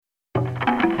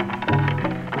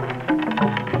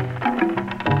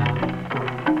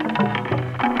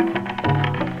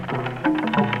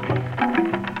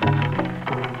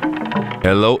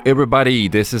Hello, everybody.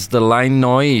 This is the Line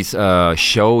Noise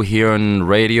show here on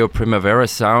Radio Primavera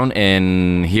Sound,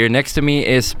 and here next to me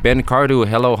is Ben Cardew.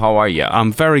 Hello, how are you?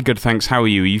 I'm very good, thanks. How are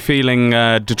you? Are you feeling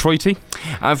Detroity?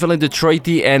 I'm feeling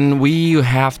Detroity, and we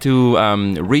have to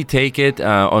retake it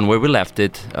on where we left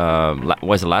it.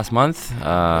 Was it last month?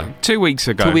 2 weeks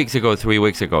ago. 2 weeks ago, 3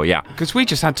 weeks ago, yeah. Because we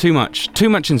just had too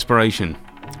much inspiration.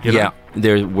 You know? Yeah,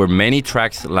 there were many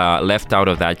tracks left out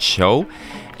of that show.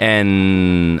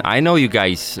 And I know you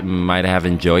guys might have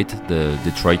enjoyed the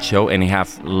Detroit show, and you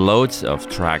have loads of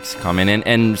tracks coming in,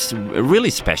 and really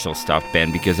special stuff,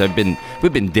 Ben, because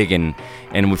we've been digging,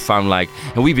 and we found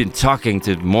and we've been talking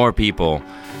to more people.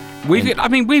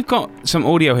 We've got some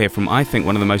audio here from, I think,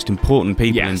 one of the most important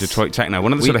people in Detroit techno,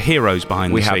 one of the sort of heroes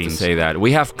behind the scenes. We have to say that.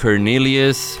 We have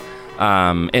Cornelius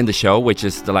in the show, which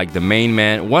is the main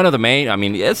man, one of the main. I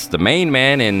mean, it's the main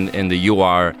man in the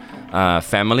UR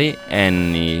family,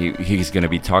 and he's going to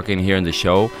be talking here in the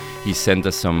show. He sent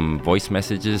us some voice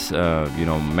messages,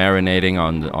 marinating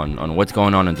on what's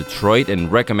going on in Detroit and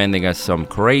recommending us some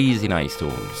crazy nice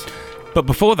tunes. But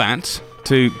before that,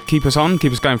 to keep us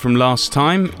going from last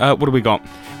time, what do we got?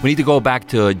 We need to go back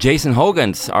to Jason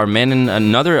Hogan's,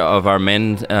 another of our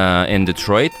men in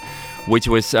Detroit, which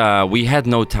was we had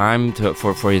no time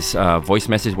for his voice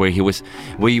message where he was.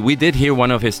 We did hear one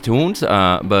of his tunes,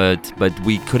 but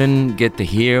we couldn't get to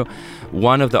hear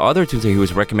one of the other tunes that he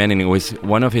was recommending. It was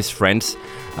one of his friends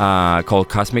called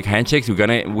Cosmic Handshakes.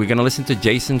 We're gonna listen to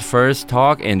Jason first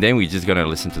talk, and then we're just gonna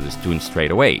listen to this tune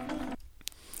straight away.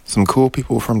 Some cool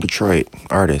people from Detroit,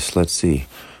 artists. Let's see.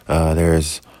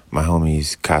 There's my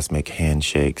homies Cosmic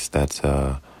Handshakes. That's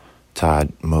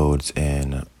Todd Modes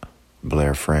and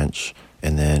Blair French,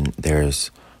 and then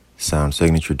there's sound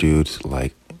signature dudes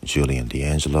like Julian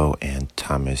D'Angelo and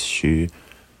Thomas Shu.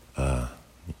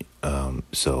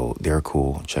 So they're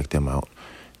cool. Check them out.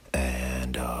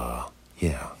 And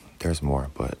there's more,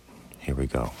 but here we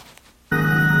go.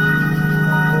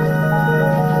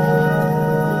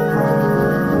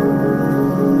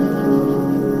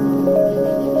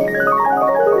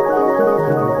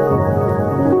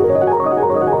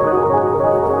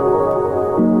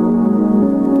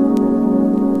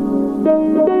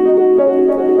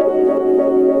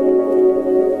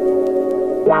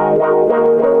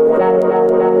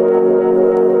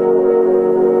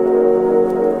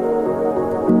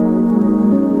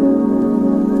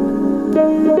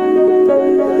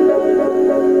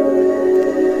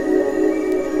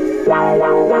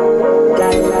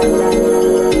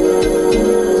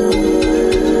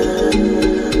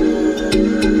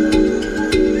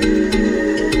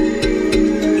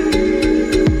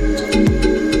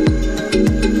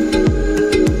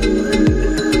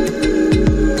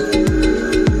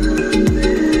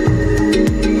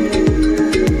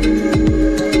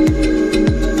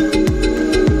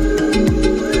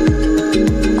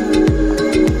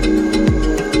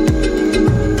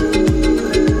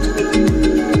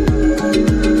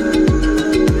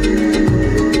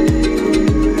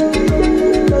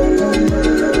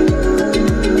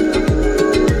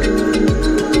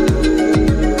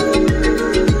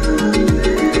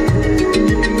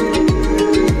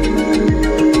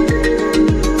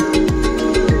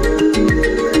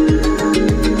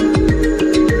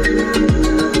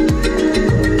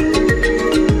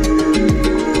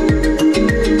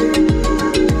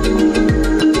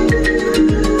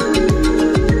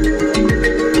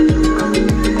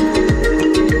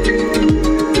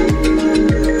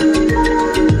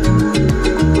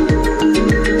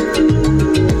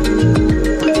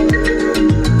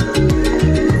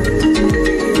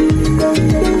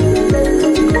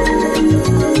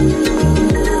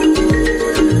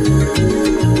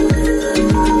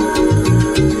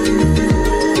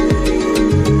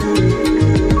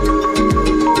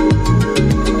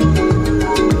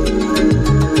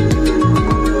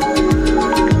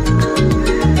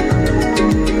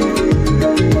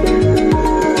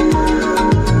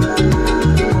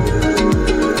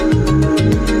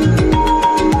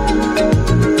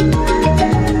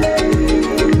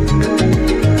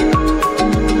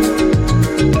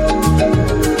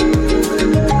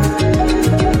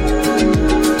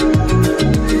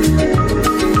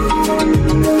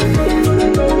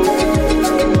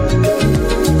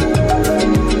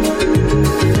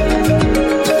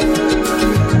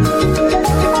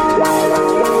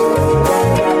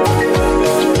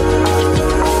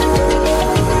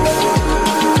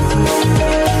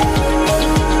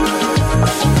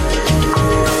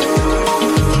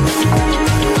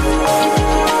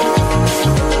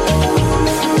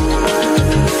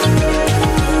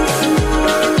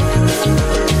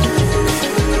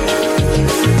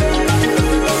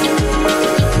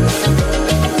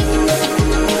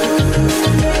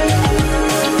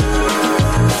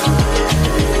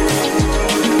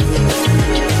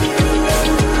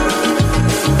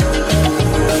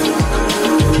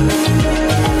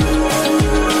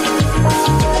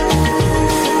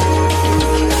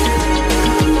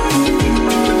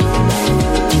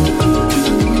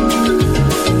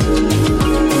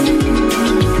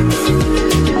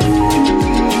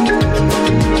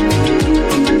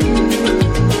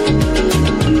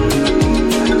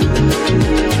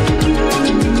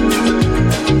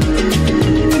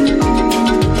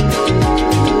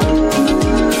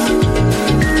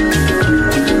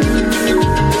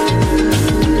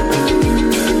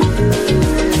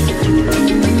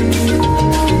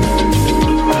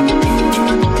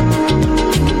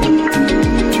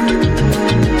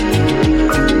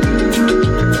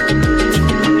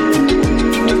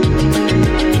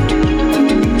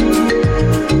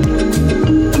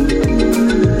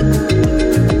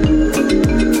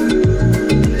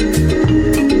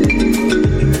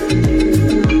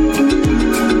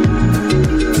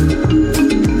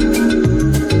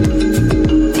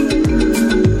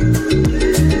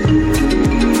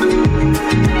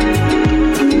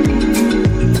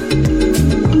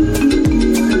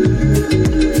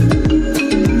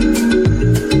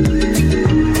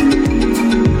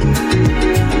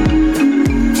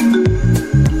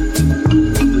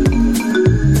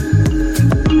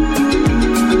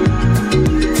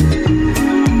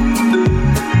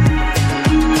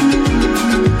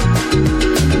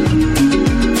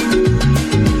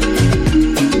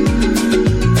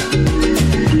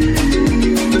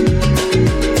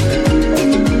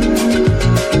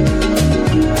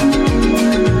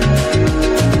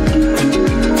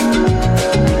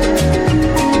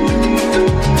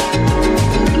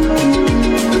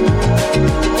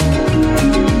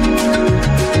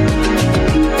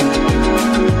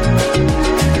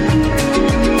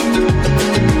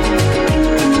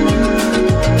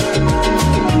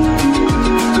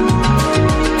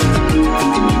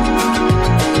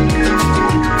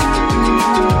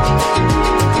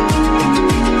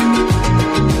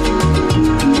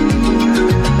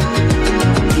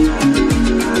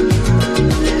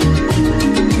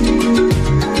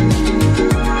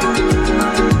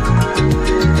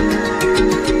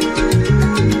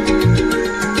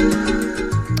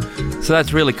 So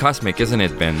that's really cosmic, isn't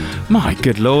it, Ben? My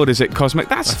good lord, is it cosmic?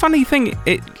 That's a funny thing.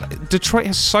 Detroit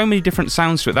has so many different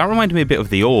sounds to it. That reminded me a bit of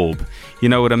The Orb. You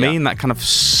know what I mean? That kind of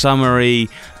summery,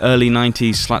 early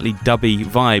 90s, slightly dubby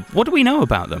vibe. What do we know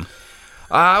about them?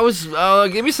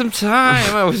 Give me some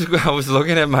time. I was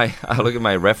looking at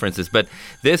my references, but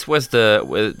this was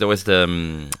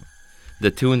the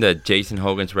tune that Jason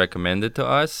Hogan's recommended to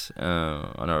us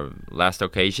on our last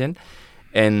occasion.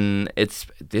 And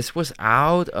this was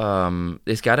out.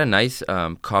 It's got a nice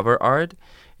cover art,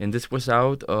 and this was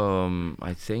out.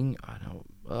 I think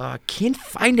I can't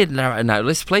find it now.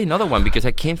 Let's play another one because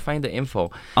I can't find the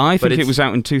info. I think it was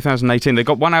out in 2018. They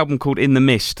got one album called In the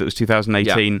Mist that was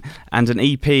 2018, and an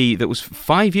EP that was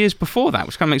 5 years before that,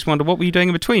 which kind of makes me wonder what were you doing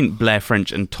in between Blair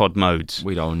French and Todd Modes.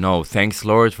 We don't know. Thanks,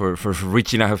 Lord, for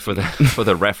reaching out for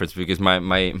the reference because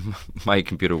my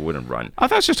computer wouldn't run. Oh,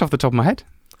 that's just off the top of my head.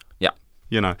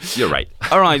 You know. You're right.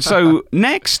 All right, so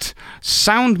next,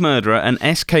 Sound Murderer and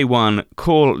SK1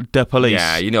 Call the Police.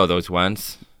 Yeah, you know those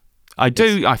ones. I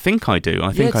do. I think I do.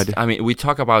 I do. I mean, we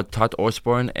talked about Todd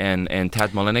Osborne and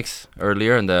Tad Mullenix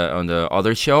earlier on the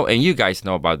other show, and you guys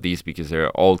know about these because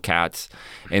they're old cats,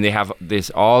 and they have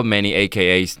many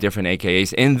AKAs, different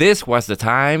AKAs. And this was the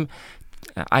time,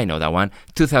 I know that one,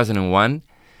 2001.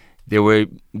 They were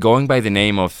going by the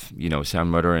name of,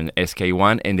 Sound Murderer and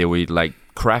SK1, and they were like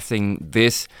crafting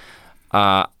this,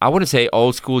 I wouldn't say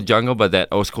old school jungle, but that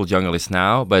old school jungle is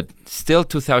now, but still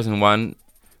 2001,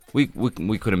 we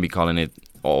couldn't be calling it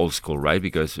old school, right?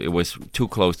 Because it was too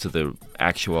close to the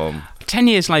actual... 10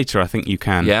 years later, I think you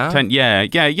can. Yeah?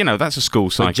 That's a school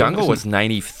cycle. But jungle was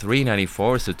 93,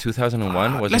 94, so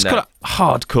 2001 wasn't let's call it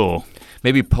hardcore.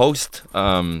 Maybe post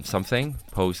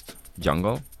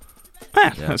jungle.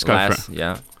 Yeah, let's go for it.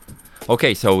 Yeah.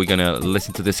 Okay, so we're gonna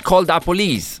listen to this. Call the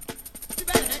Police.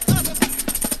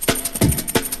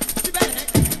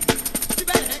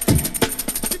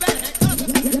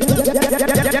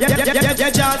 You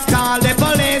just call the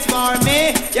police for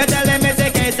me. You tell them it's a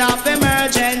case of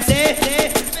emergency.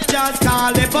 Just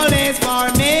call the police for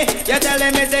me. You tell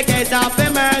them it's a case of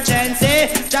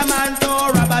emergency. Jaman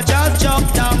to rubber just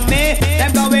jump down me.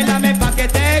 Them go in on me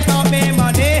pocket, take out me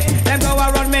money. Them go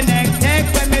around me neck, take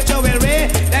when me jewelry.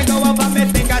 Them go up on me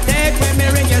finger, take when me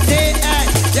ring. You see, hey,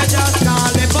 you just call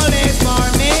the police for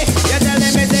me. You tell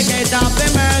them it's a case of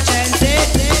emergency.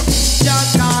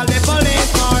 Just call the police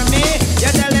for me.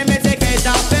 You tell them it's a case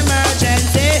of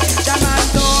emergency. Jaman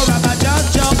to rubber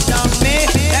just jump down me.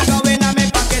 Them go in on me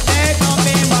pocket, take out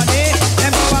me money.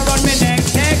 Them go around me neck,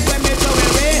 take when me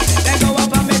jewelry. Them go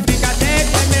up on me finger, take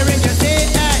when me ring. You see,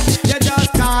 hey, you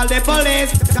just call the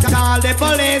police. Call the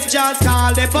police, just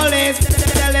call the police.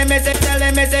 Tell them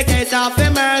it's a case of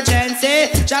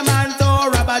emergency. Jaman to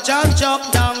rubber just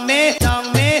jump down me,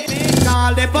 down me.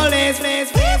 Call the police,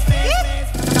 please.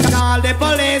 Call the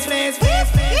police, please.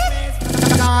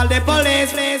 Call the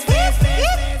police, please.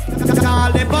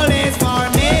 Call the police for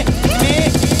me.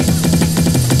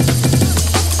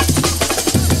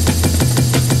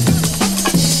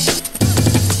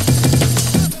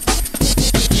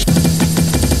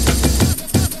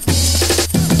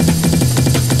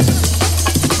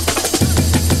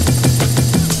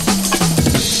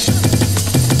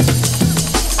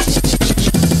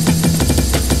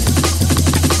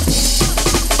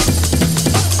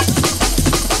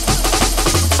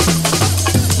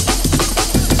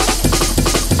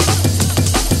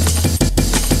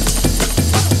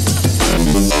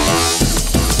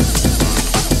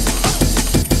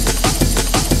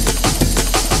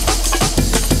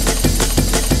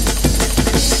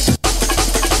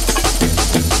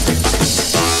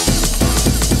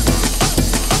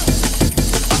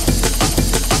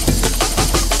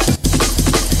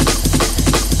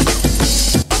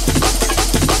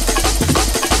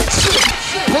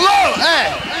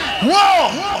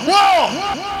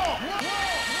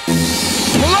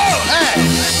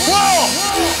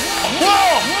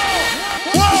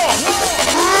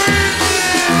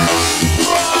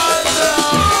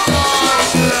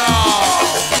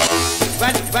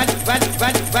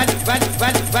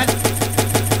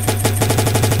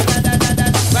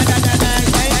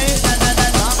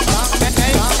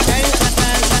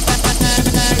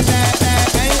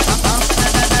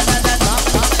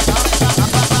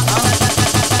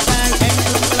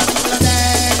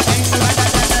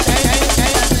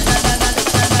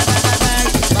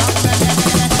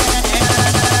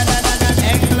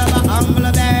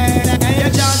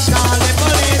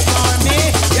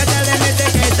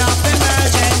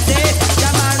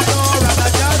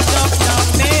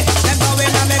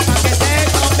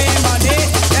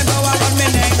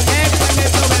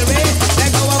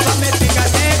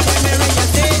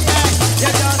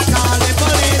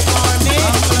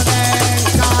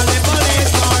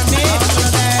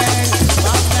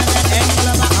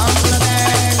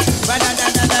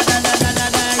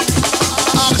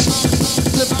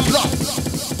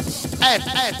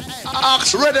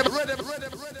 Ox, rhythm,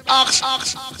 ox,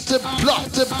 the block,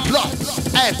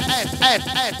 and,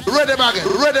 rhythm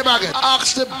again,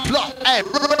 ox, the block, and,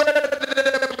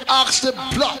 ox, the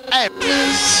block, and,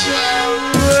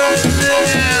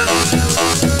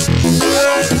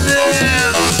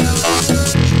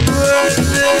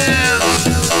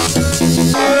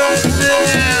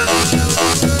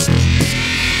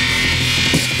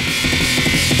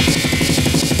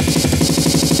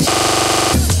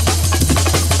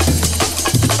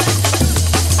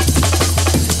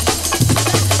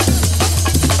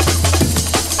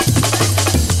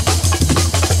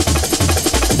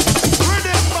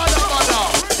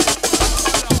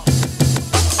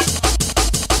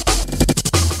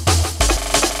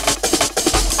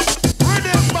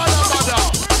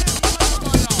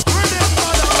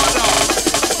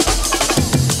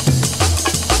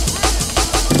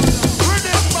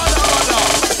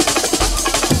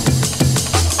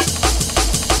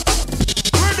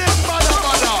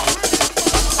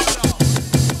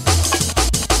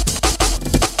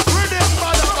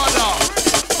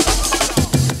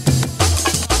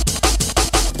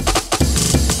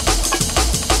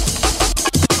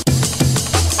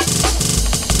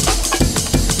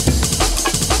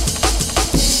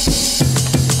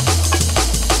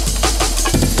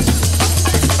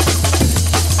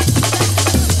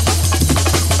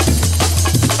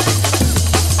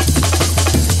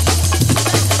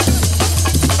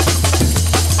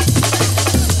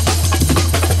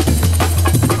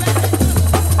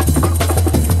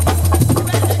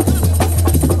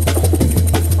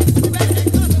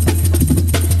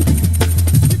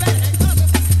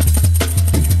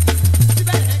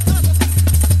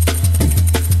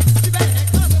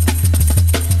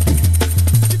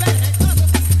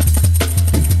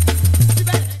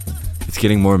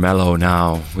 Getting more mellow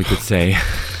now, we could say.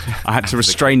 I had to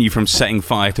restrain you from setting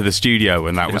fire to the studio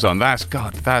when that was on. That's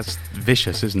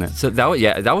vicious, isn't it? So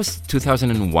that was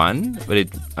 2001, but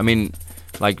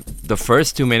like the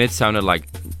first 2 minutes sounded like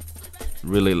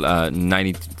really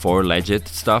 94 legit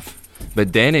stuff,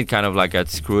 but then it kind of like got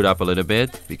screwed up a little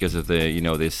bit because of the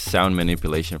this sound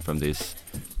manipulation from these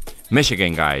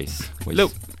Michigan guys,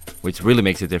 which really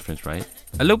makes a difference, right?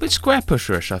 A little bit square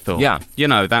pusherish, I thought. Yeah.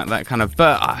 That kind of...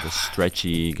 But the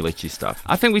stretchy, glitchy stuff.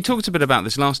 I think we talked a bit about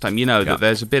this last time, that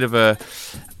there's a bit of a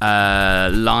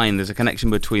line, there's a connection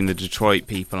between the Detroit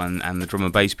people and the drum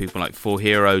and bass people. Like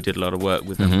 4Hero did a lot of work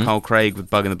with them. Carl Craig with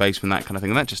Bug in the Basement, that kind of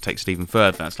thing. And that just takes it even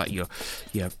further. That's like your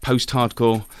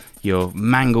post-hardcore, your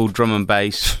mangled drum and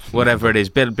bass, whatever it is,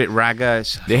 bit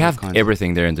ragga. They have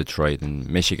everything there in Detroit and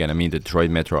Michigan. Detroit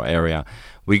metro area.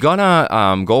 We're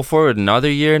gonna go for another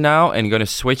year now and gonna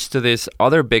switch to this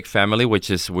other big family, which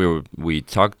is we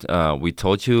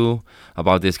told you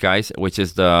about these guys, which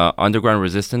is the Underground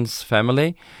Resistance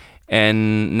family.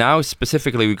 And now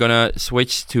specifically we're gonna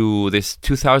switch to this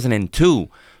 2002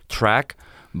 track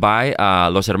by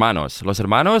Los Hermanos. Los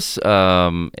Hermanos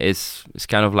is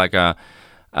kind of like a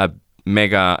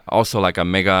mega, also like a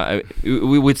mega,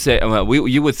 we would say,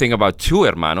 you would think about two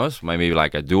hermanos, maybe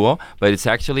like a duo, but it's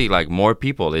actually like more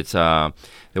people. It's there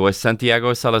was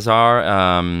Santiago Salazar,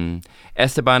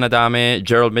 Esteban Adame,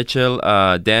 Gerald Mitchell,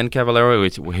 Dan Cavallero,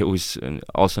 who's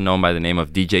also known by the name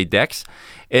of DJ Dex,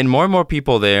 and more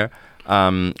people there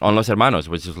on Los Hermanos,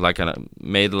 which is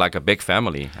made like a big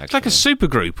family. Actually. It's like a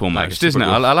supergroup almost, isn't it?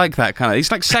 I like that kind of. It's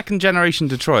like second generation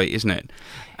Detroit, isn't it?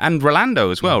 And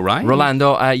Rolando as well, right?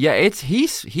 Rolando,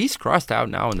 he's crossed out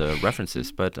now in the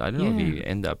references, but I don't know if he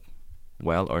end up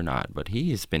well or not. But he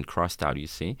has been crossed out, you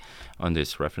see, on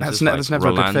this references. That's never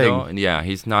Rolando, a good thing. Yeah,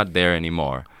 he's not there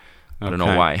anymore. I don't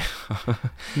know why.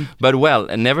 But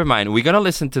never mind. We're gonna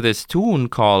listen to this tune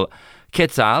called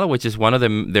Quetzal, which is one of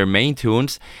their main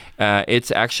tunes. It's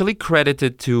actually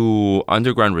credited to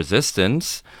Underground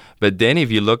Resistance. But then, if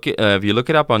you look it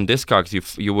up on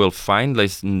Discogs, you will find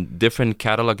this different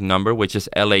catalog number, which is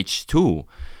LH2.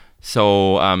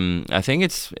 So I think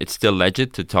it's still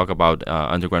legit to talk about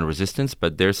Underground Resistance,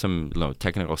 but there's some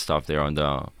technical stuff there on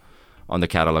the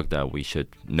catalog that we should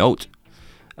note.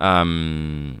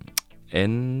 And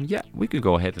yeah, we could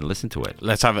go ahead and listen to it.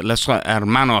 Let's have it. Let's try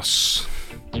Hermanos.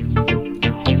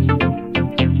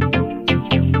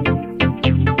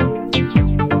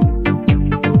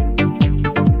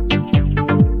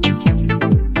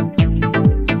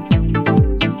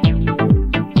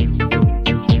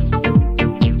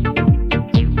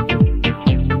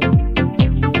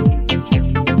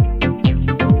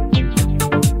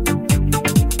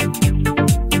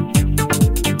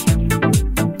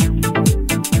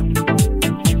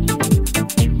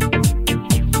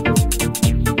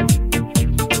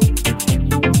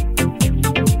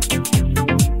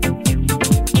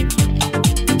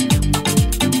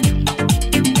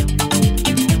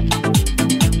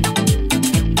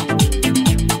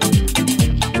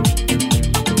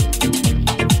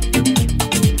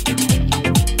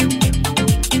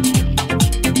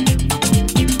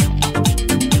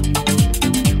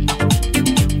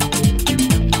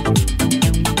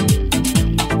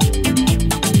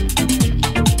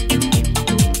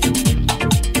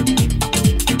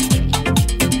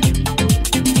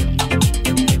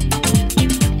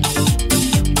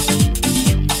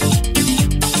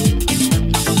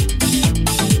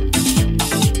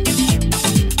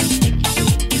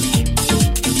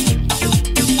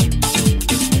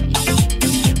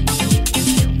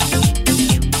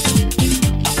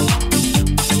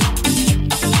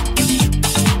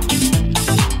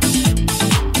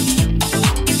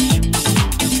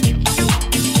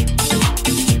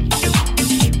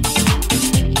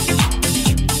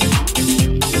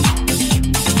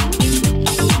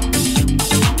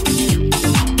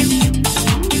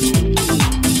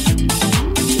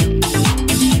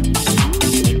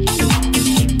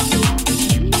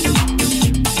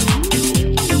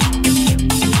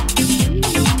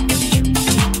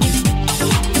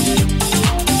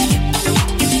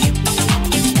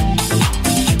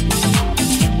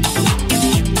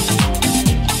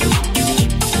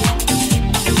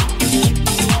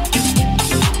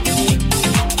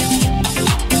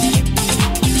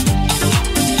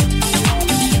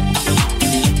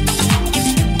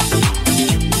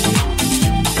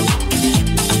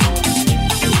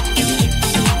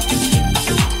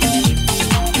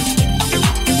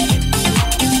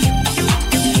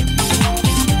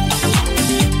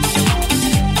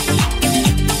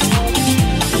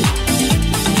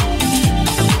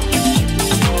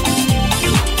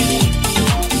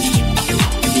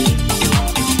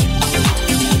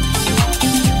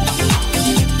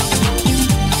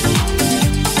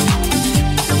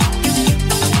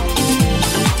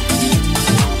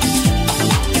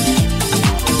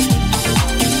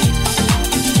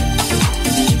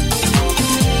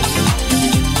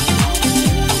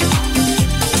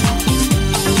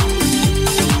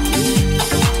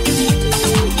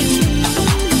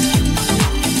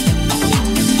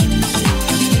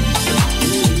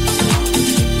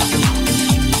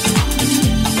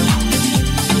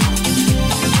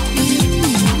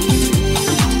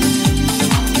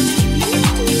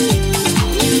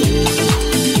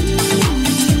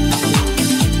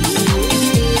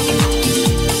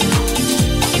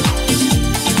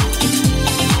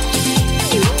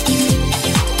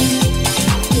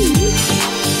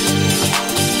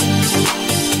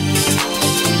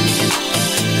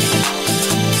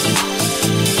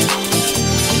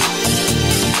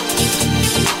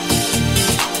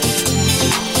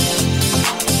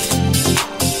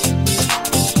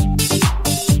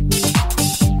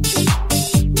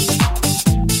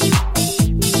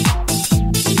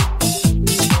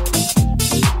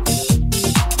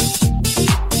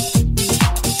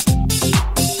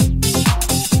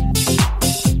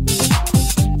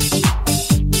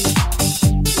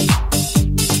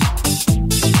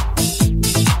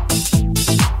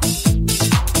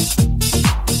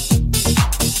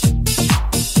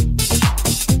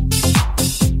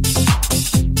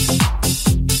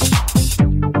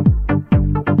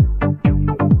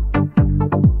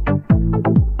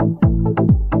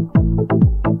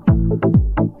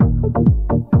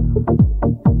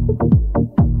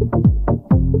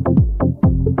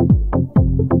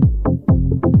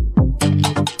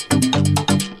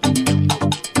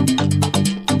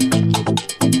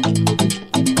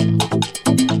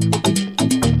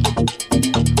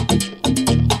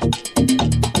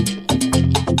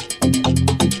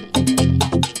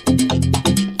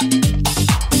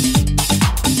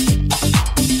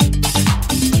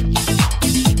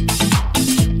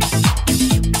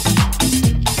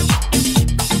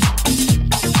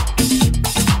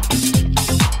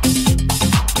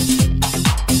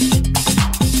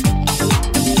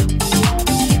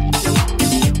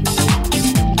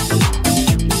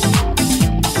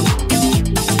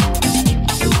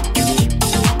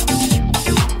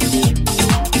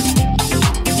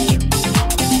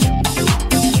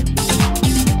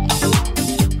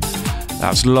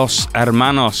 That's Los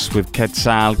Hermanos with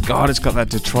Quetzal. God, it's got that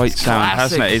Detroit sound,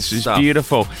 hasn't it? It's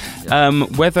beautiful. Yeah.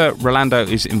 Whether Rolando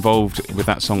is involved with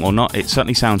that song or not, it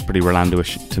certainly sounds pretty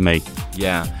Rolando-ish to me.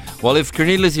 Yeah. Well, if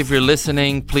Cornelius, if you're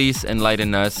listening, please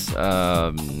enlighten us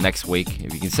next week.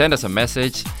 If you can send us a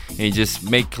message and just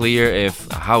make clear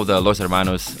how the Los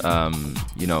Hermanos,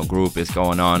 group is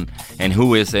going on and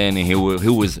who is in and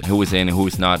who is in and who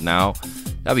is not now.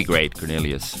 That'd be great,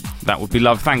 Cornelius. That would be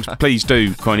lovely. Thanks. Please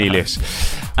do, Cornelius.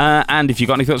 And if you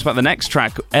got any thoughts about the next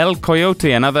track, El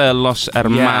Coyote, another Los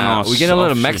Hermanos. Yeah, we get a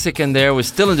little Mexican there. We're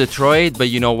still in Detroit, but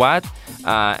you know what?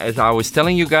 As I was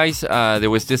telling you guys,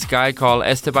 there was this guy called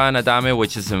Esteban Adame,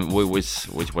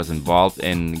 which was involved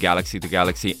in Galaxy to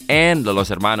Galaxy and the Los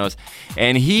Hermanos,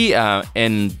 and he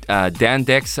and Dan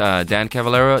Dex, Dan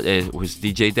Cavallero, who's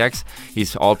DJ Dex,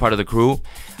 he's all part of the crew.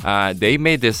 They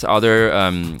made this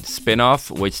other spin-off,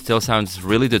 which still sounds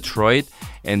really Detroit,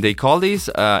 and they call these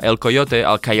El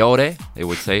Coyote, they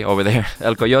would say over there,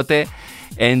 El Coyote.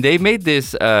 And they made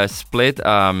this split,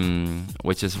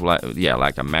 which is like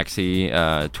a maxi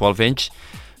 12-inch,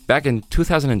 back in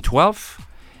 2012,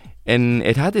 and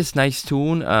it had this nice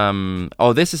tune.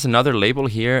 This is another label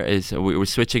here. We're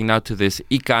switching now to this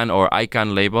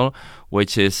Icon label,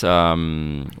 which is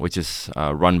run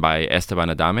by Esteban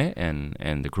Adame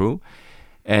and the crew,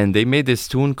 and they made this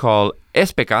tune called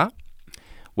SPK,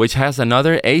 which has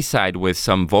another A-side with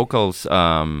some vocals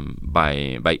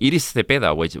by Iris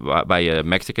Cepeda, by a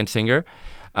Mexican singer.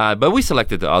 But we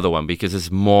selected the other one because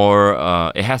it's more.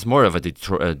 It has more of a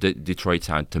Detroit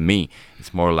sound to me.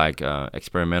 It's more like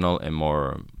experimental and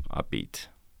more upbeat.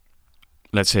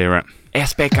 Let's hear it.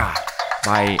 SPK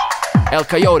by El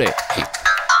Coyote.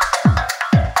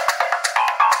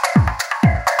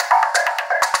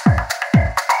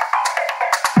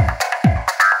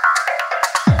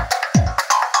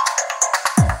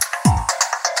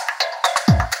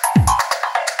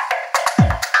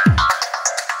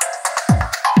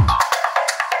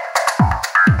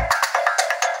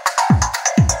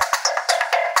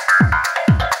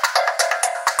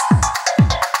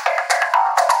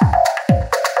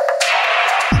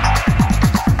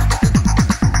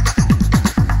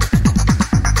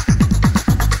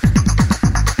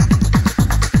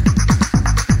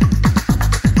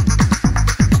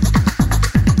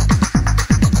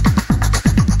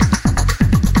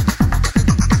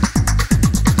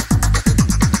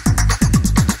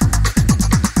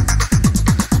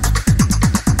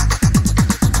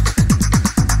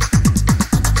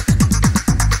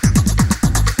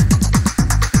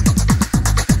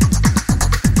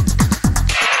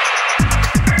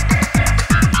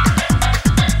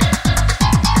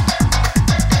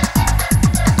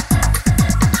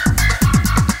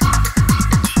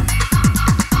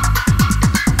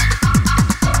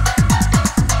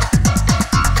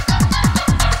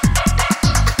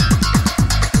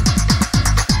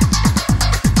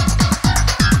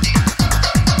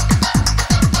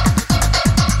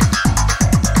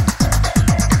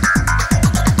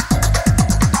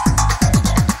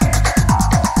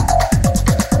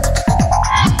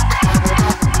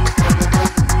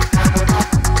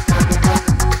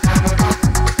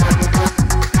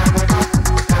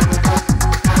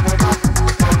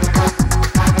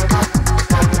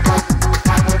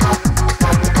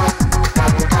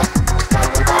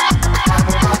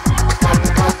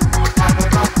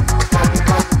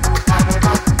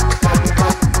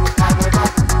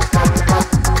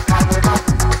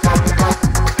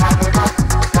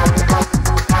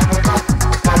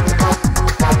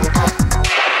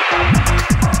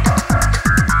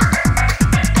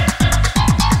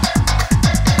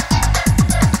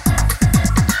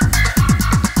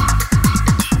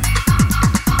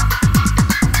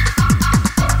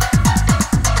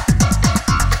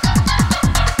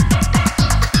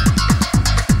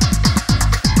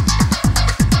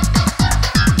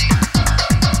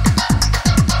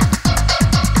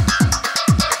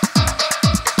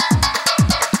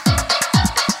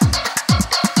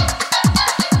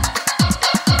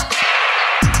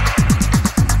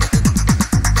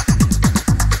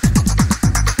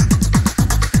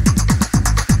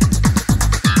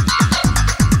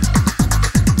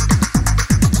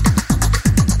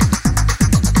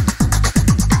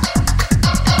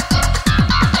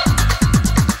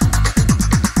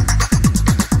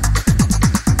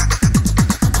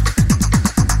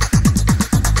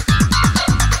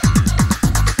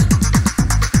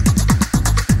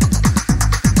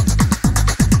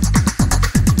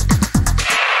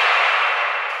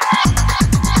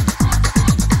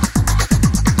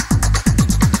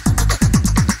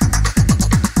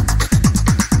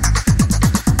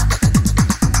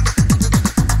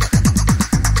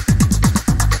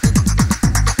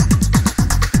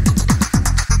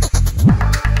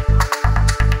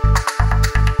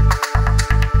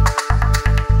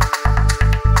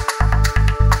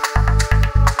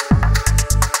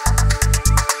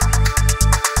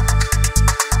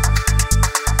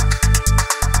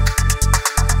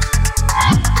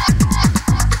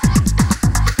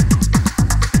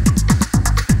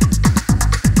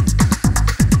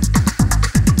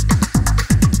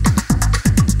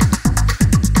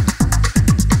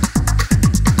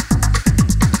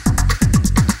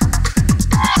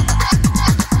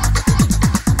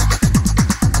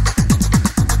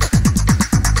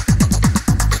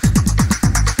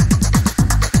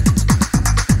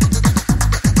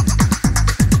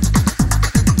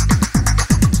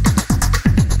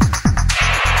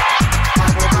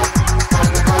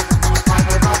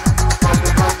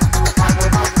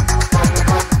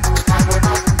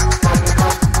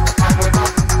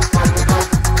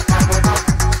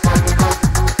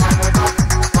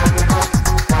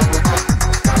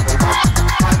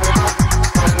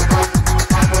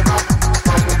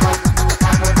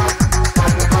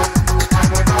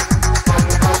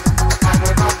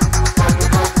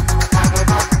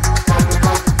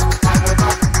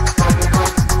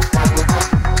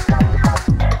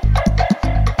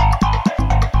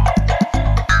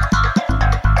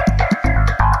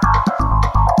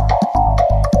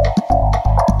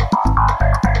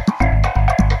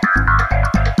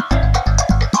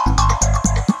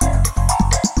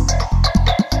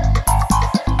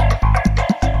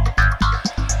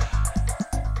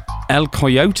 El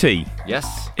Coyote.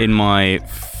 Yes. In my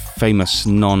famous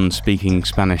non-speaking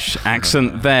Spanish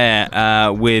accent there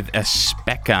with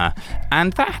Espeka,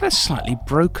 and that had a slightly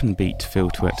broken beat feel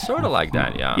to it. Sort of like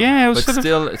that, yeah. Yeah, it was but sort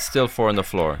of, it's still 4 on the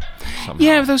floor. Somehow.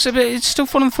 Yeah, it's still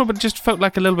 4 on the floor, but it just felt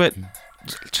like a little bit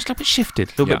shifted,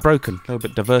 a little bit broken, a little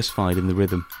bit diversified in the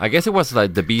rhythm. I guess it was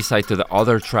like the B-side to the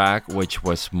other track, which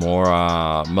was more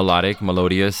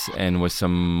melodious, and with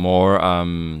some more,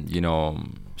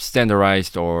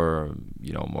 standardized or,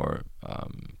 more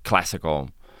classical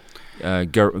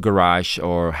garage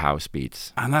or house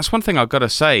beats. And that's one thing I've got to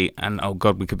say, and oh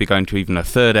god, we could be going to even a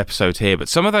third episode here, but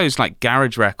some of those like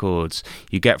garage records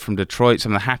you get from Detroit,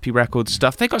 some of the Happy Records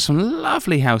stuff, they got some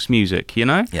lovely house music,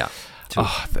 Yeah.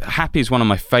 Oh, Happy is one of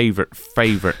my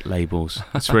favorite labels.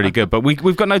 It's really good, but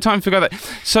we've got no time to go there.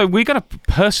 So we got a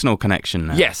personal connection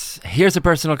now. Yes, here's a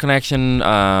personal connection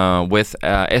with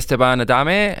Esteban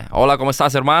Adame. Hola, ¿cómo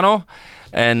estás, hermano?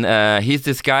 And he's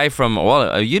this guy from,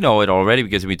 you know it already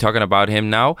because we're talking about him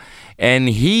now. And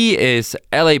he is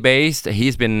LA based.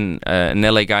 He's been an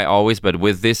LA guy always, but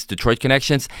with this Detroit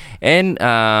connections. And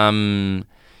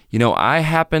I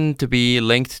happen to be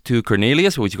linked to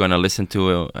Cornelius, which you're going to listen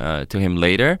to him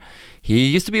later. He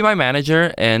used to be my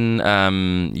manager, and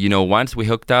once we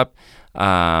hooked up,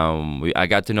 I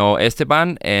got to know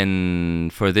Esteban,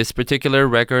 and for this particular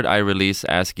record I released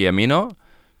as Guillermino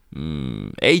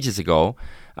ages ago.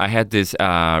 I had this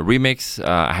remix.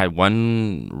 I had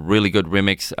one really good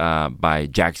remix by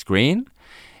Jax Green,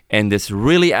 and this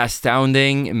really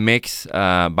astounding mix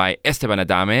by Esteban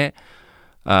Adame.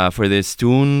 For this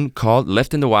tune called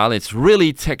Left in the Wild. It's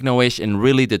really techno-ish and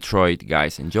really Detroit,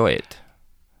 guys. Enjoy it.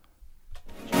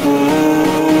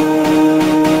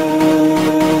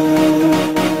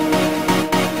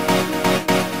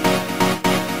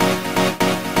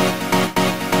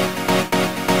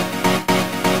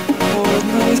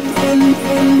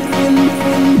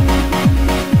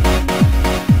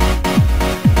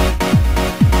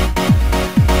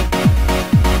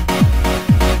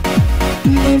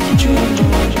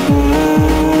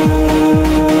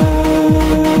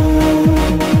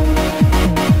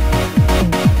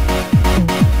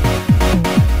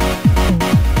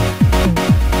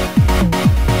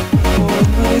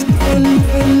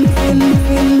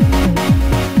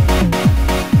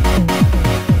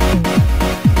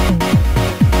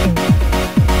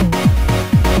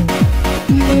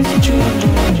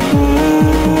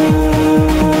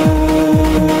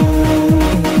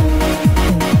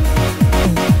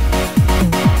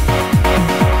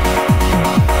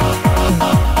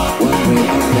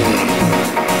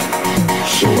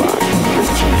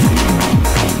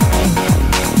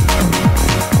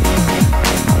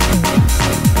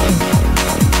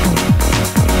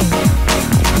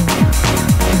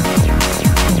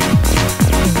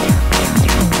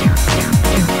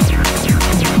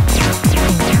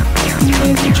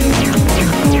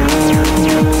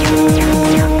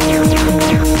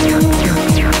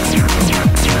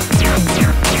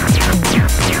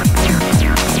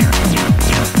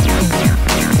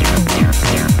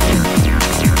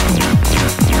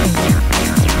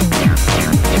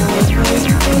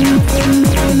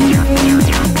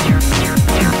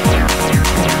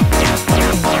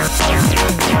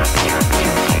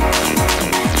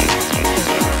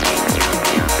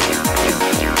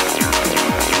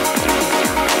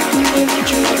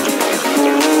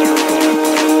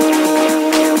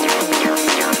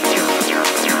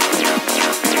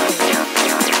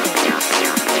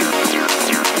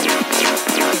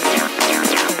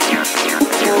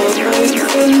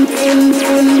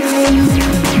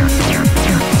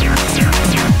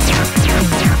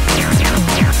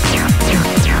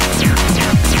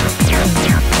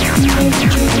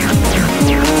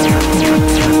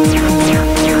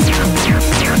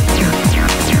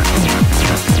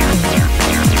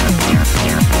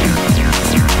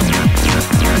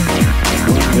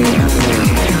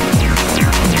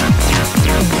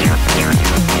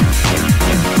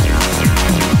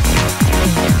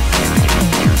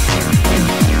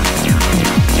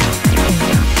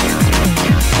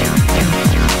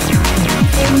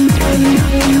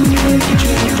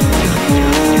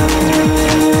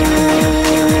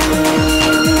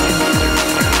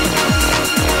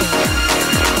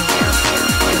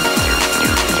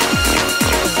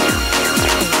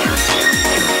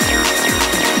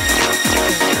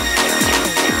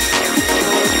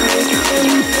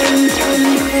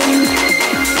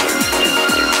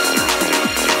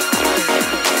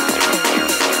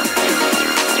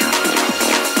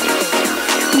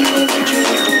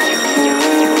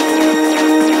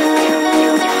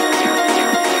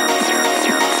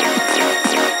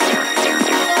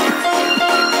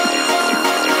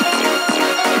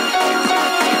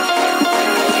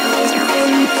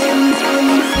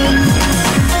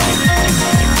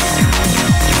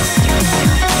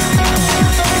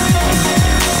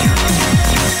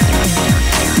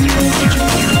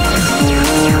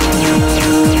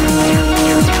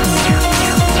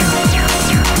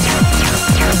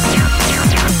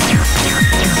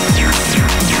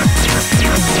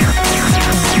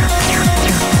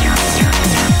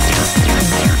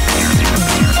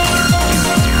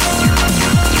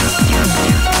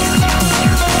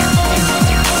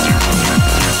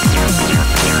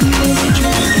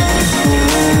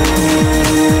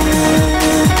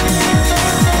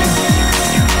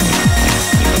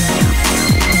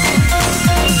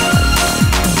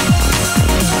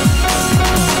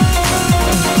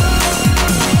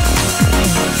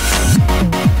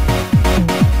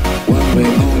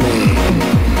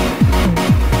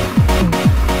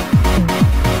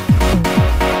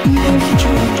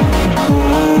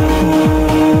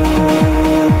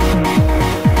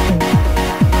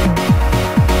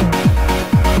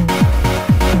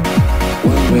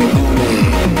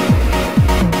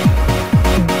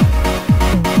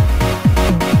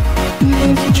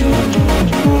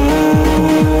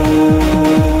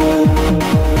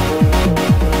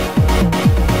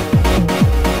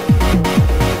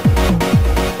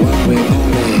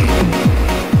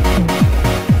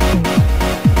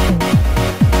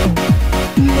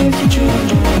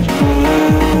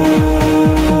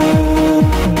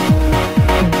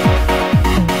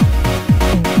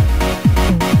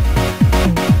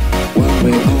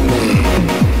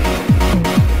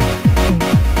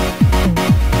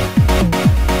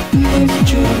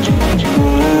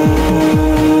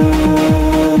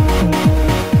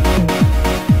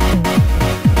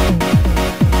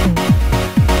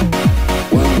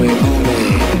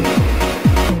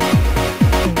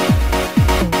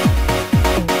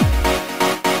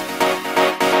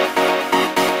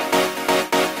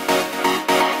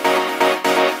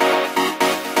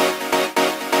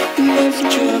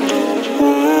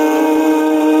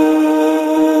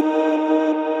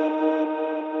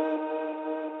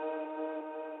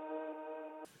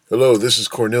 Hello, this is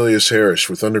Cornelius Harris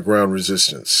with Underground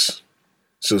Resistance.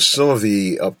 So some of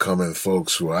the upcoming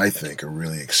folks who I think are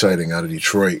really exciting out of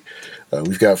Detroit,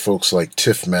 we've got folks like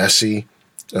Tiff Massey,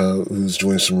 who's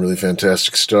doing some really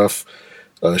fantastic stuff.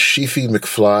 Sheefy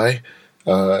McFly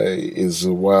is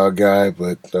a wild guy,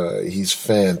 but he's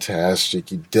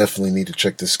fantastic. You definitely need to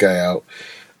check this guy out.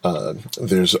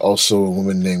 There's also a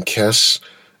woman named Kess,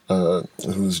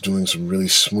 who's doing some really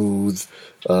smooth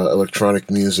electronic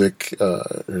music.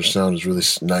 Her sound is really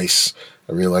nice.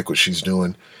 I really like what she's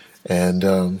doing.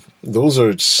 And those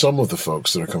are some of the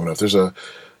folks that are coming up. There's a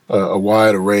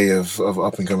wide array of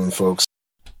up-and-coming folks.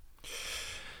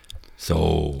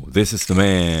 So, this is the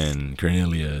man,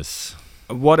 Cornelius.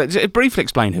 Briefly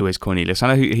explain who is Cornelius.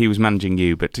 I know he was managing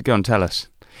you, but to go and tell us.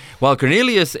 Well,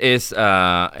 Cornelius is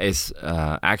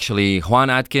actually Juan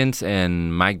Atkins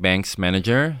and Mike Banks'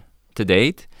 manager to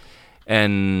date.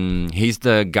 And he's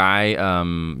the guy,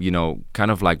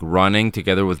 kind of like running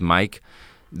together with Mike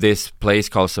this place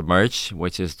called Submerge,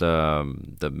 which is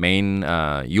the main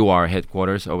UR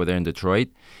headquarters over there in Detroit.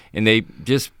 And they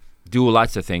just do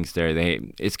lots of things there.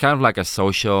 It's kind of like a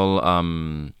social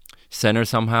center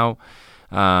somehow.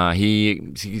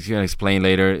 He's gonna explain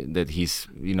later that he's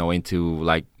into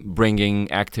like bringing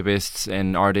activists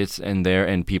and artists in there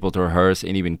and people to rehearse,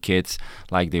 and even kids.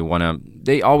 Like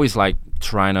they always like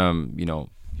trying to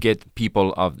get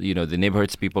people of the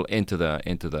neighborhoods people into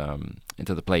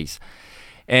the place.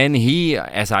 And he,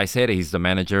 as I said, he's the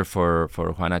manager for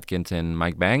Juan Atkins and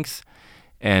Mike Banks,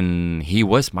 and he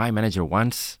was my manager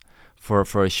once for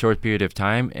a short period of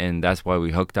time, and that's why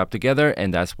we hooked up together,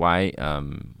 and that's why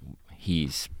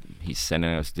he's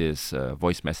sending us these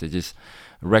voice messages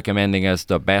recommending us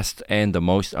the best and the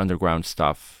most underground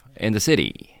stuff in the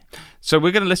city. So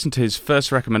we're going to listen to his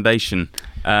first recommendation.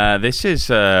 This is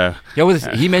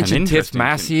he mentioned Tiff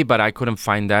Massey, but I couldn't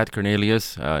find that.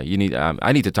 Cornelius, I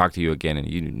need to talk to you again,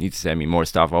 and you need to send me more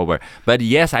stuff over. But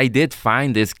yes, I did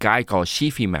find this guy called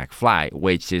Sheefy McFly,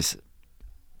 which is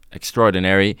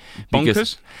extraordinary.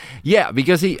 Bonkers?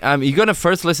 Because you're gonna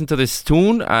first listen to this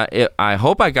tune. I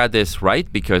hope I got this right,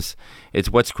 because it's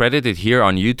what's credited here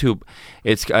on YouTube.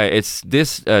 It's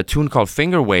this tune called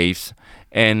Finger Waves,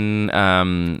 and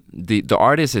the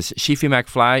artist is Sheefy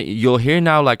McFly. You'll hear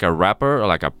now like a rapper, or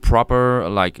like a proper,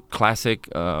 like classic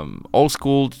old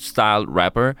school style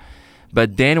rapper.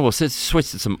 But then we'll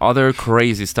switch to some other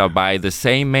crazy stuff by the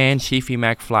same man, Sheefy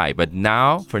McFly. But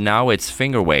for now, it's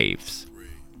Finger Waves.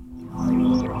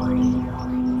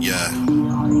 Yeah.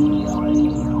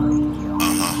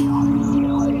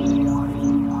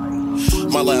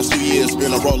 My last few years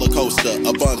been a roller coaster,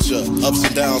 a bunch of ups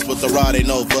and downs, but the ride ain't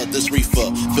over. This reefer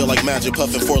feel like magic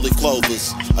puffing 4-leaf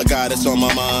clovers. A guy that's on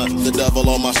my mind, the devil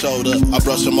on my shoulder. I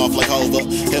brush him off like Hova.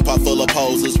 Hip hop full of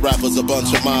posers, rappers a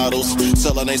bunch of models,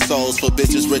 selling their souls for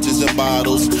bitches, riches, and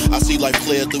bottles. I see life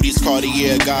clear through these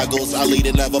Cartier goggles. I lead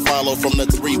and never follow, from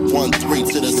the 313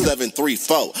 to the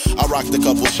 734. I rocked a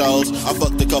couple shows, I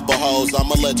fucked a couple hoes. I'm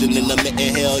a legend in the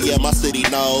mitten, hell yeah, my city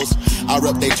knows. I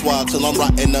rep they twat till I'm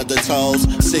rotting under toes.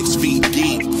 6 feet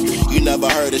deep. You never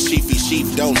heard of Sheefy, sheep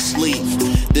don't sleep.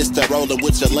 This that rollin'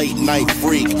 with your late night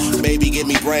freak. Baby, give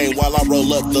me brain while I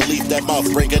roll up the leaf. That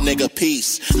mouth bring a nigga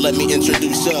peace. Let me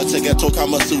introduce ya to Ghetto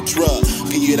Kama Sutra.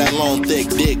 Give you that long thick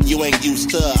dick you ain't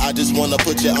used to. I just wanna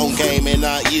put your own game and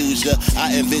not use ya.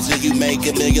 I envision you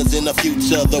making millions in the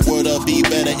future. The world'll be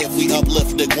better if we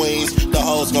uplift the queens. The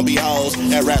hoes gon' be hoes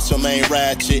and rats remain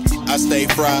ratchet. I stay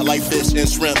fried like fish in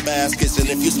shrimp baskets. And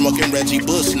if you smoking Reggie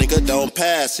Bush, nigga, don't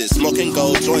pass it. Smoking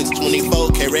gold joints,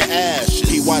 24 karat ashes.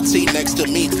 PYT next to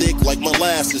me, thick like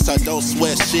molasses. I don't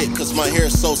sweat shit, cause my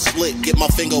hair's so slick. Get my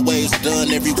finger waves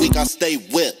done, every week I stay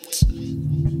whipped.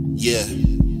 Yeah.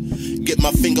 Get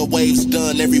my finger waves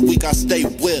done, every week I stay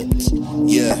whipped.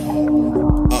 Yeah.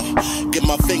 Get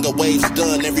my finger waves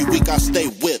done, every week I stay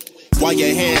whipped. While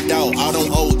your hand out, I don't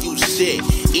owe you shit.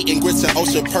 Eating grits and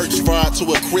ocean perch fried to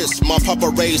a crisp. My papa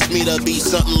raised me to be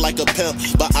something like a pimp,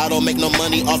 but I don't make no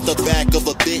money off the back of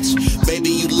a bitch. Baby,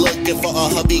 you looking for a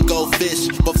hubby, go fish.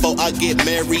 Before I get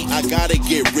married, I gotta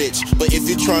get rich. But if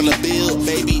you tryna build,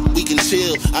 baby, we can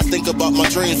chill. I think about my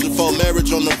dreams before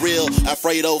marriage on the real.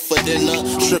 Alfredo for dinner,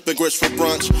 shrimp and grits for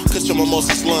brunch. Cushion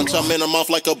mimosas lunch, I'm in her mouth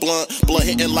like a blunt. Blood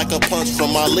hitting like a punch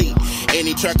from my lead.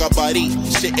 Any track I body,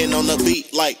 shitting on the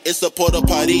beat like it's a porta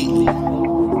potty.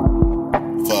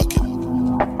 Fuck it.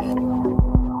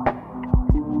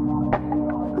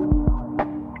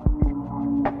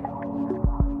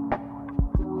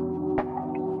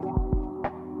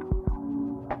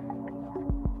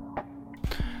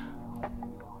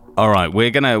 All right, we're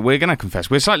gonna confess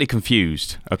we're slightly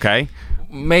confused. Okay,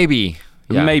 Maybe.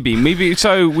 Yeah. Maybe.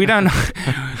 So we don't.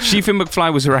 Sheafy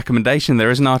McFly was a recommendation. There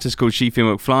is an artist called Sheafy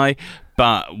McFly,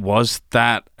 but was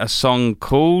that a song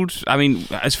called? I mean,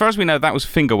 as far as we know, that was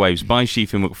Finger Waves by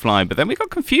Sheafy McFly. But then we got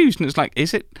confused, and it's like,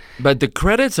 is it? But the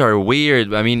credits are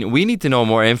weird. I mean, we need to know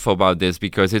more info about this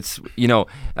because it's,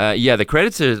 the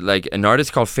credits are like an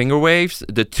artist called Finger Waves.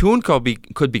 The tune could be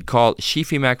called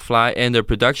Sheafy McFly, and the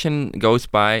production goes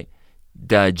by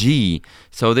Da G.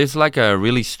 So there's like a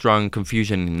really strong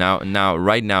confusion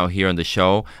right now here on the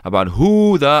show about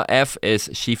who the F is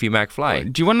Sheafy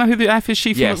McFly. Do you want to know who the F is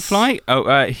Sheafy McFly?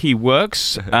 Oh, he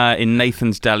works in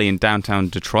Nathan's Deli in downtown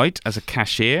Detroit as a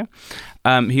cashier.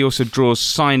 He also draws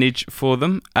signage for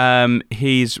them.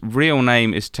 His real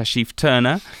name is Tashif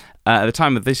Turner. At the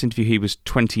time of this interview, he was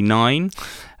 29.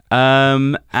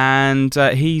 And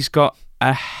he's got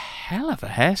a hell of a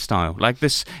hairstyle. Like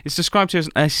this, it's described as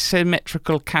a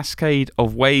symmetrical cascade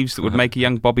of waves that would make a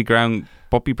young Bobby Brown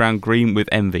green with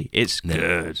envy. It's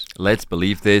good. Let's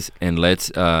believe this, and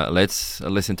let's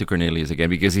listen to Cornelius again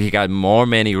because he got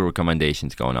many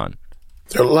recommendations going on.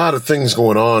 There are a lot of things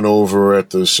going on over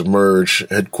at the Submerge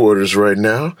headquarters right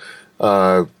now.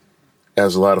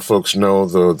 As a lot of folks know,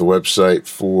 the website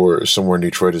for Somewhere in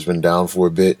Detroit has been down for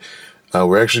a bit.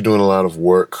 We're actually doing a lot of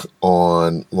work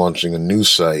on launching a new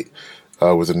site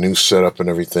with a new setup and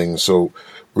everything. So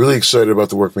really excited about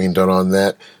the work being done on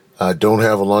that. Don't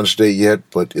have a launch date yet,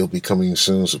 but it'll be coming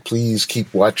soon. So please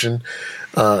keep watching.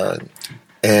 And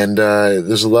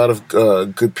there's a lot of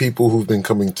good people who've been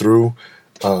coming through.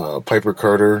 Piper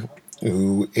Carter,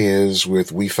 who is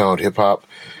with We Found Hip Hop,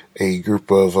 a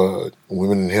group of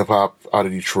women in hip hop out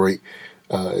of Detroit.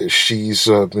 She's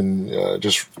been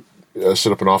just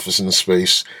set up an office in the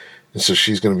space, and so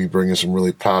she's going to be bringing some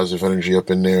really positive energy up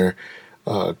in there.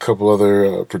 A couple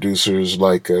other producers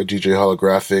like DJ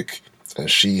Holographic,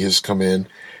 she has come in,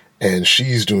 and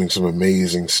she's doing some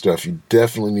amazing stuff. You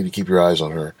definitely need to keep your eyes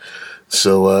on her.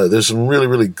 So there's some really,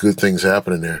 really good things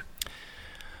happening there.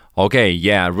 Okay,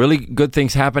 yeah, really good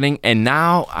things happening, and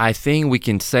now I think we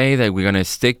can say that we're gonna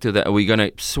we're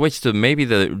gonna switch to maybe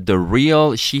the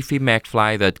real Sheafy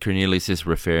McFly that Cornelius is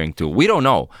referring to. We don't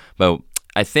know, but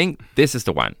I think this is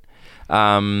the one.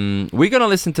 We're gonna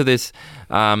listen to this.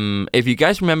 If you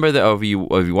guys remember if you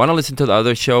want to listen to the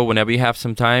other show whenever you have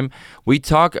some time, we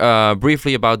talk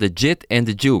briefly about the JIT and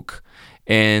the Juke.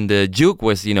 And the Juke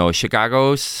was,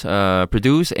 Chicago's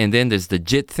produce, and then there's the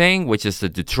JIT thing, which is the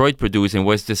Detroit produce, and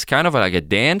was this kind of like a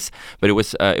dance, but it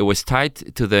was tied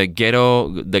to the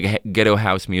ghetto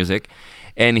house music.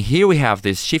 And here we have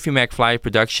this Sheafy McFly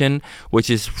production, which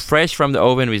is fresh from the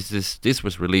oven. This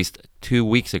was released 2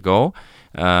 weeks ago,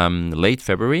 late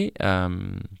February.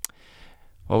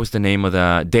 What was the name of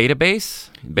the database,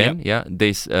 Ben? Yep. Yeah,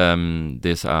 this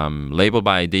label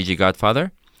by DJ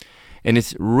Godfather. And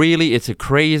it's a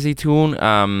crazy tune.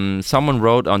 Someone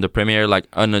wrote on the premiere like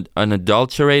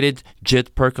unadulterated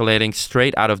JIT percolating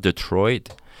straight out of Detroit.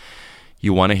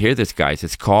 You want to hear this, guys?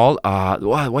 It's called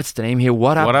what's the name here?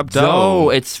 What Up Doe?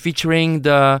 It's featuring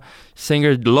the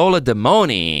singer Lola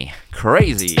Demoni.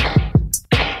 Crazy.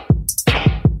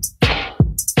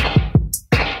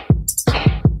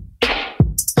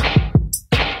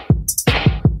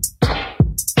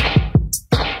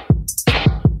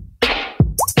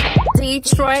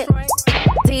 Detroit.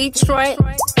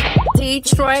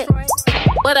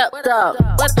 What up, dog?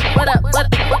 What up? What up? What up,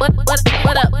 dog?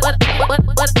 What up, dog?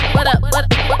 What up, dog? What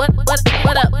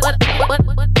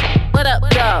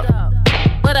up,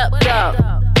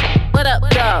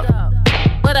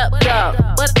 dog?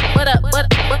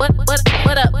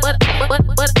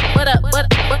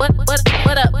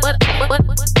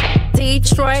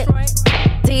 Detroit.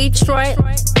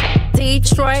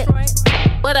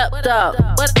 What up, dog?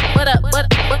 What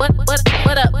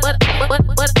up?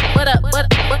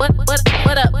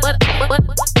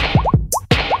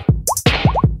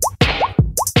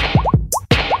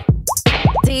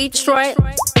 Detroit.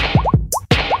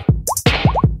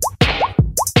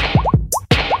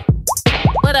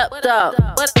 What up, dog?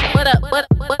 What up? What up? What up?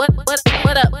 What up?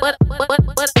 What up? What up? What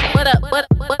up? What up?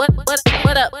 What up?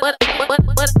 What up? What up? What up?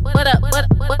 What up, dog? What up,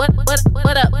 dog?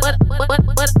 What up, dog? What up, dog?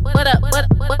 What up?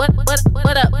 What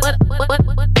up?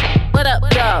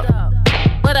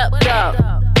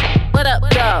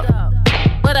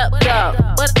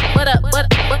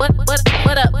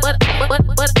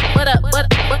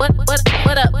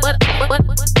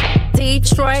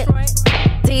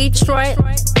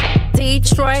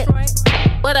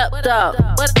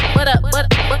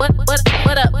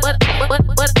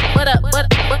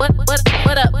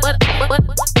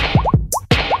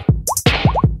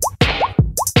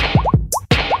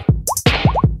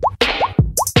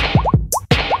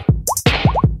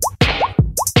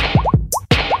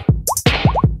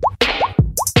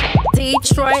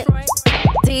 Detroit.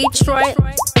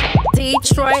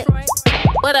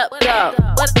 What up, dog?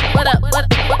 What up?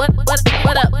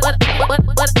 What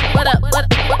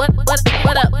up?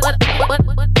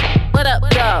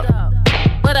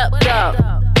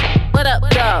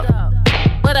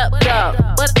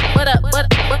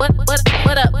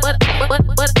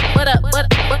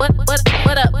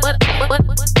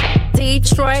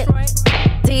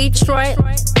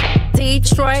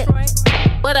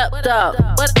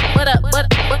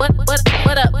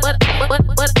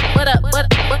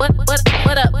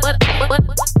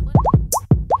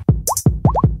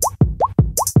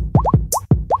 What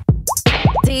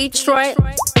Detroit.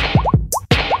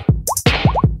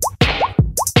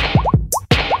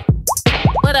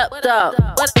 What up, dog?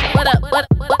 What up? What up? What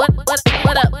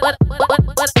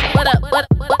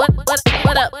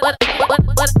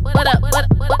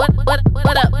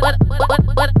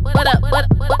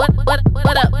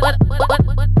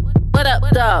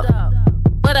up, dog?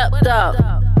 What up, dog?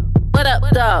 What up, dog?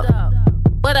 What up, dog? What up? Detroit.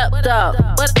 What up, dog? What up? Detroit. What up, dog?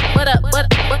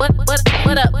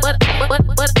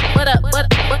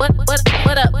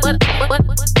 What up?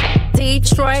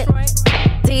 Detroit.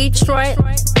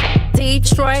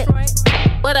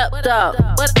 What up, dog?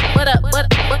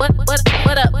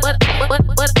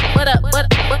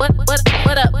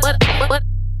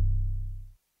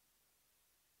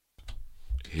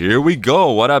 Here we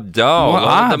go. What up, dog? What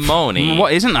up? The Money.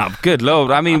 What isn't up? Good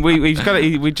lord. I mean, we've got.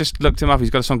 We just looked him up. He's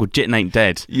got a song called "Jit Ain't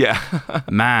Dead." Yeah.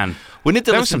 Man, We need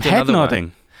to there was listen some to head another nodding.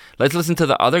 one. Let's listen to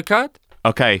the other cut,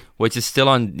 Okay. which is still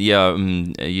on the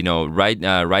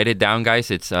write it down, guys.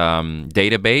 It's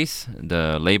Database,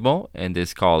 the label, and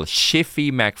it's called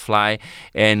Shiffy McFly.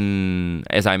 And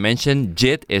as I mentioned,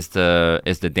 Jit is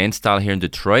the dance style here in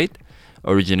Detroit,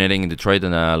 originating in Detroit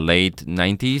in the late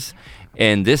 90s.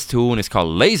 And this tune is called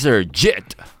Laser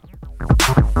Jit.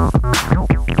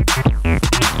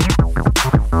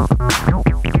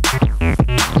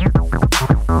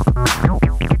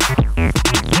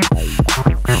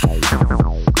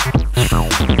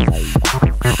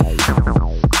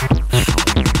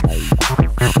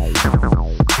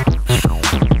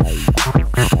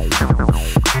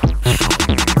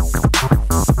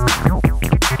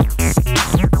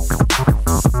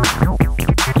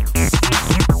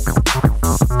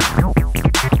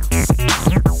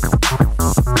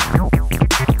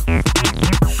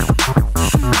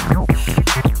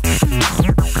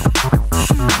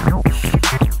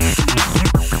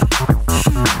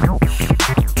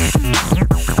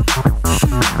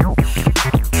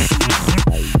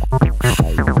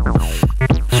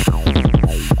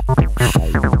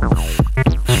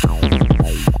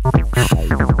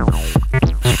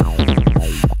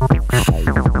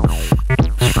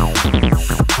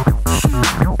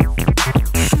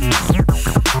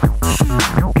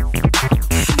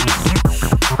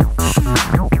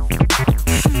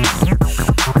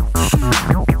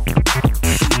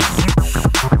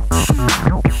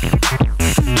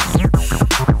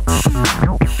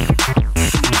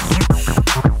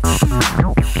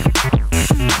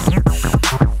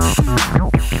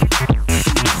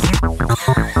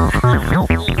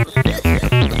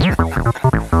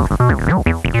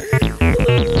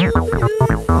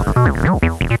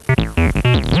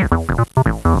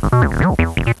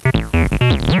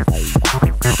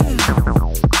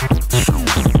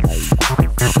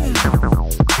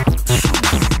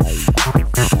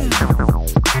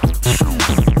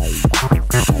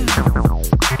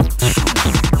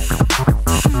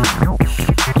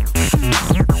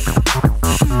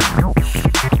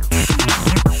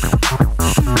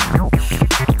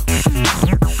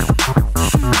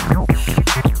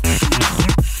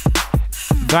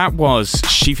 That was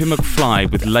Shiffy McFly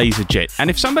with Laser Jit. And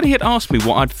if somebody had asked me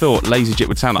what I'd thought Laser Jit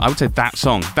would sound like, I would say that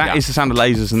song. That is the sound of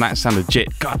lasers and that's the sound of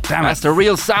Jit. God damn it. That's the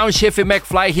real sound, Shiffy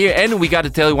McFly here. And we got to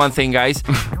tell you one thing, guys.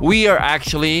 We are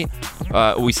actually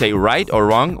we say right or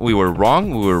wrong. We were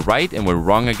wrong, we were right, and we're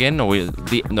wrong again. Or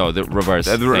the reverse.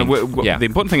 The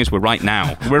important thing is we're right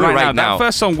now. We're right now. That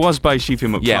first song was by Shifu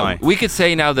McFly. Yeah, we could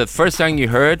say now the first song you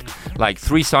heard, like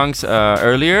 3 songs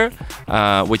earlier,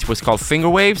 which was called Finger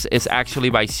Waves, is actually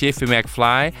by Shifu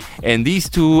McFly, and these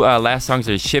 2 last songs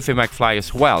are Shifu McFly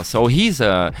as well. So he's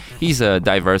a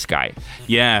diverse guy.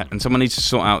 Yeah, and someone needs to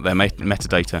sort out their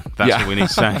metadata. That's what we need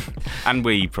to say. And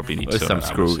we probably need to sort some out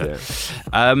screw there.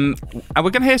 And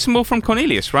we're going to hear some more from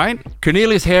Cornelius, right?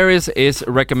 Cornelius Harris is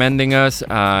recommending us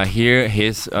here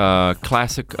his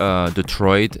classic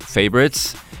Detroit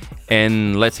favorites,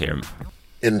 and let's hear him.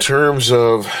 In terms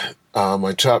of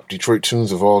my top Detroit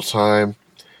tunes of all time,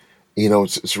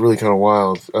 it's really kind of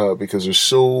wild because there's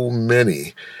so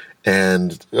many,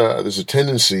 and there's a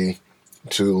tendency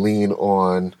to lean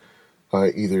on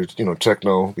either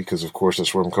techno, because of course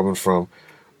that's where I'm coming from,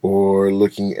 or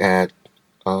looking at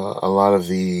a lot of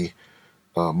the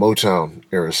Motown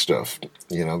era stuff,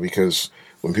 because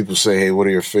when people say, hey, what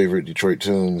are your favorite Detroit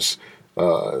tunes,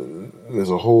 there's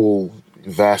a whole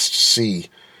vast sea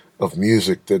of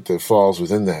music that falls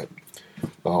within that.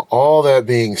 All that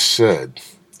being said,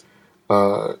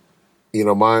 my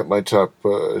top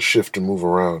shift and move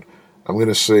around, I'm going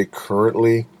to say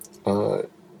currently,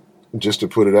 just to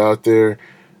put it out there,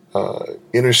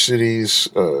 Inner City's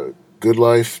Good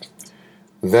Life,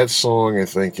 that song I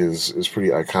think is pretty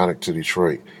iconic to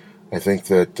Detroit. I think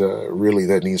that really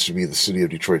that needs to be the city of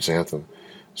Detroit's anthem.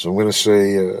 So I'm going to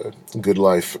say Good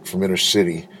Life from Inner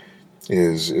City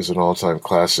is an all-time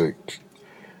classic.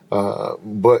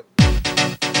 But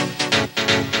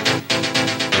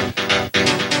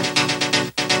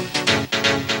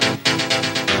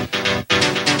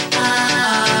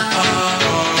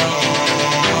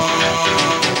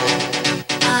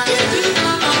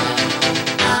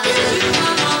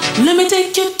let me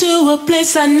take you to a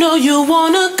place I know you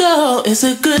wanna go. It's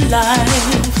a good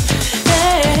life.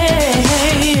 Hey,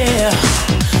 yeah.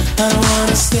 I don't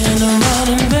wanna stand around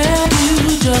and beg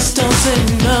you. Just don't say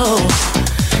no.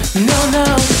 No.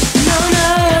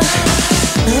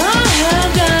 I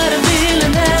have got a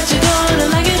feeling that you're gonna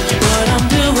like it, what I'm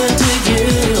doing to you.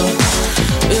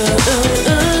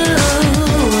 And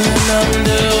I'm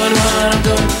doing what I'm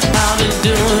doing. I'll be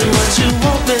doing what you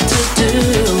want me to do.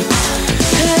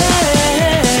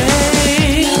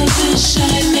 Hey, love is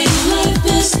shining, life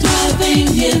is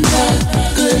thriving in the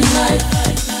good life.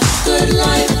 Good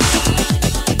life.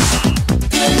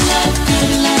 Good life,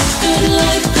 good life, good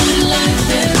life, good life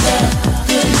in the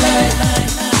good life.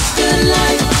 Good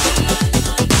life.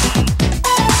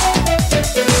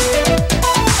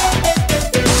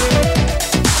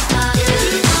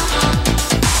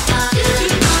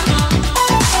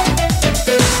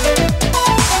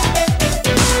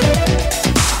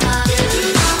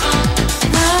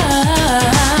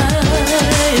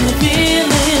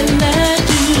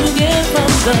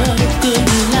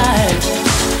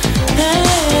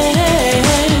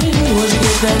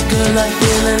 Like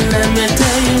feeling, let me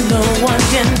tell you, no one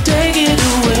can take it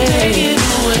away.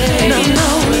 No.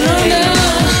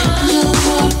 No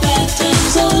more bad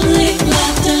times, only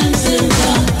glad times in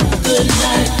the good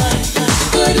life.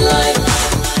 Good life.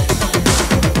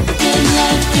 Good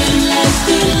life, good life,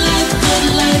 good life, good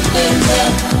life in the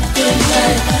good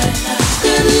life.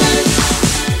 Good life.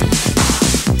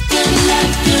 Good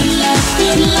life, good life,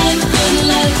 good life, good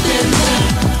life in the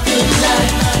good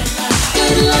life.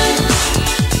 Good life.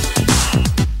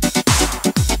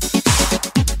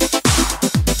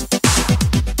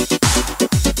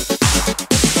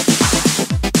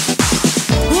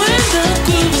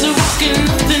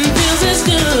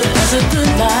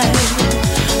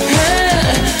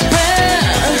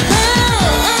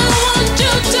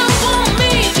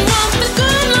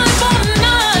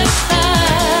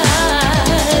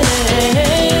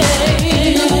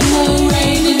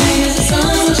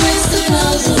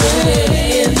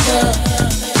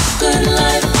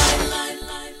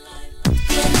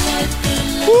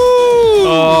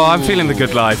 I'm feeling the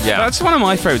good life. Yeah, that's one of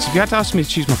my favourites. If you had to ask me to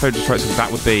choose my favourite Detroit song,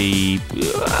 that would be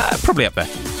probably up there.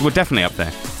 We're definitely up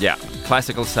there. Yeah,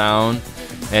 classical sound,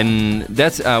 and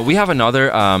that's we have another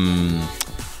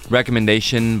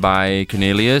recommendation by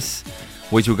Cornelius,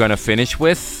 which we're gonna finish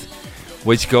with,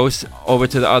 which goes over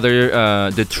to the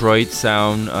other Detroit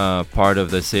sound part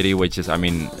of the city, which is,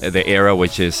 the era,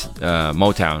 which is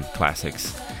Motown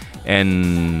classics,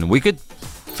 and we could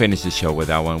finish the show with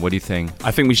that one. What do you think?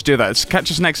 I think we should do that. Let's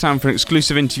catch us next time for an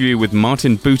exclusive interview with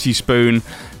Martin Booty Spoon.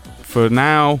 For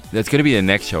now, that's going to be the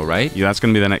next show, right? Yeah, that's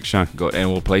going to be the next show. Go, and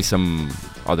we'll play some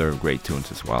other great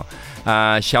tunes as well.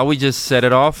 Shall we just set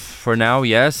it off for now?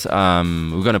 Yes.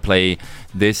 We're gonna play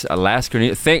this last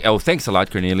Cornelius. Thanks a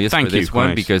lot, Cornelius, Thank for this you,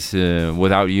 one, Cornelius. because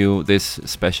without you, this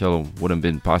special wouldn't have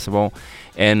been possible.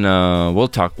 And we'll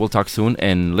talk soon.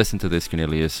 And listen to this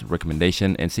Cornelius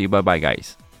recommendation. And see you. Bye,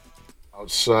 guys.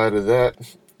 Outside of that,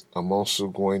 I'm also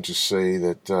going to say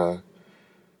that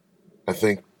I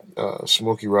think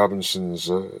Smokey Robinson's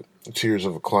 "Tears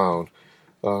of a Clown"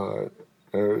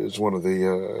 is one of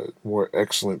the more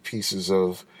excellent pieces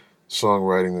of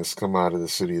songwriting that's come out of the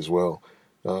city as well.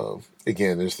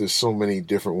 Again, there's so many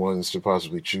different ones to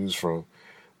possibly choose from,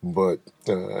 but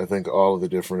I think all of the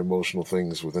different emotional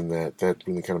things within that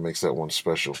really kind of makes that one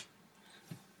special.